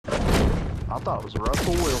I thought it was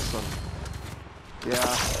Russell Wilson.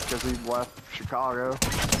 Yeah, because he left Chicago.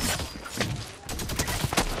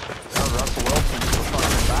 Yeah, Russell Wilson's the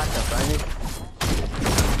fucking backup, ain't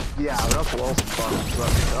he? Yeah, Russell Wilson fucking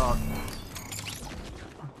sucks.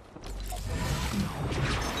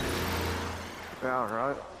 Yeah,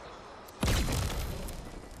 right.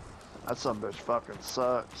 That some bitch fucking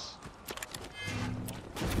sucks.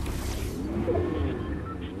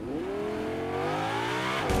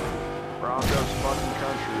 Broncos fucking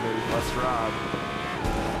country, dude. Let's ride.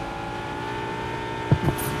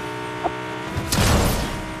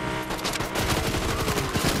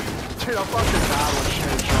 Dude, I fucking died when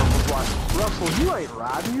Shane Sharp was like, Russell, you ain't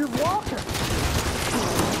riding, you're walking.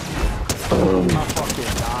 I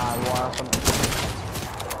fucking died laughing.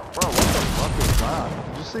 Bro, what the fuck is that?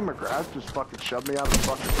 Did you see McGrath just fucking shove me out of the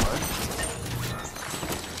fucking way?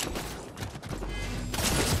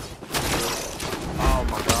 Oh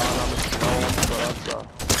my god, I'm scrolling, so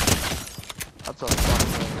that's a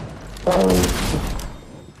fucking...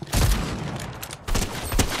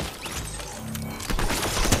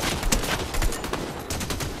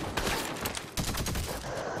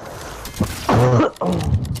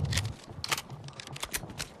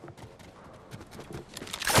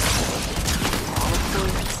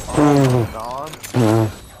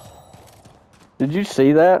 Did you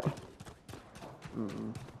see that?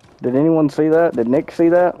 Did anyone see that? Did Nick see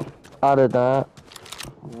that? I did not.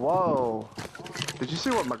 Whoa. Did you see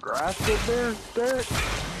what McGrath did there, Derek?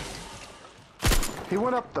 He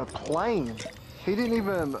went up the plane. He didn't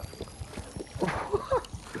even...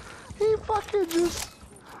 He fucking just...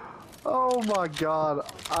 Oh my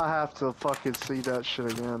god. I have to fucking see that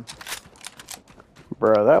shit again.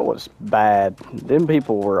 Bro, that was bad. Them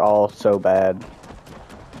people were all so bad.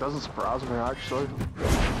 Doesn't surprise me, actually.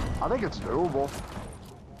 I think it's doable.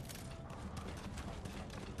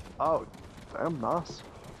 Oh, damn, nice.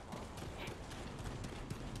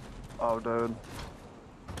 Oh, dude.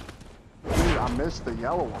 Dude, I missed the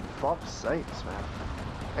yellow one. Fuck's sakes, man.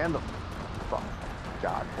 And the... Fuck.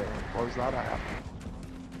 God damn, what was that at?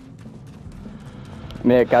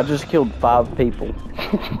 Nick, I just killed 5 people.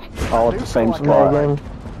 All at the same spot.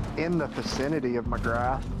 In the vicinity of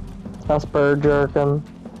McGrath. That's bird jerking.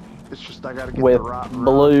 It's just I gotta get With the right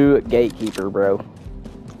blue gatekeeper, bro.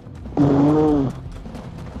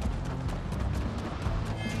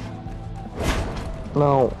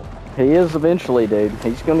 No. He is eventually, dude.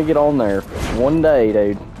 He's gonna get on there one day,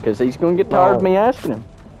 dude. Because he's gonna get tired of me asking him.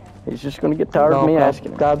 He's just gonna get tired of me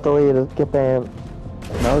asking him. God deleted. Get banned.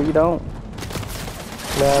 No, you don't.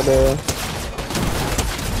 Yeah, I do.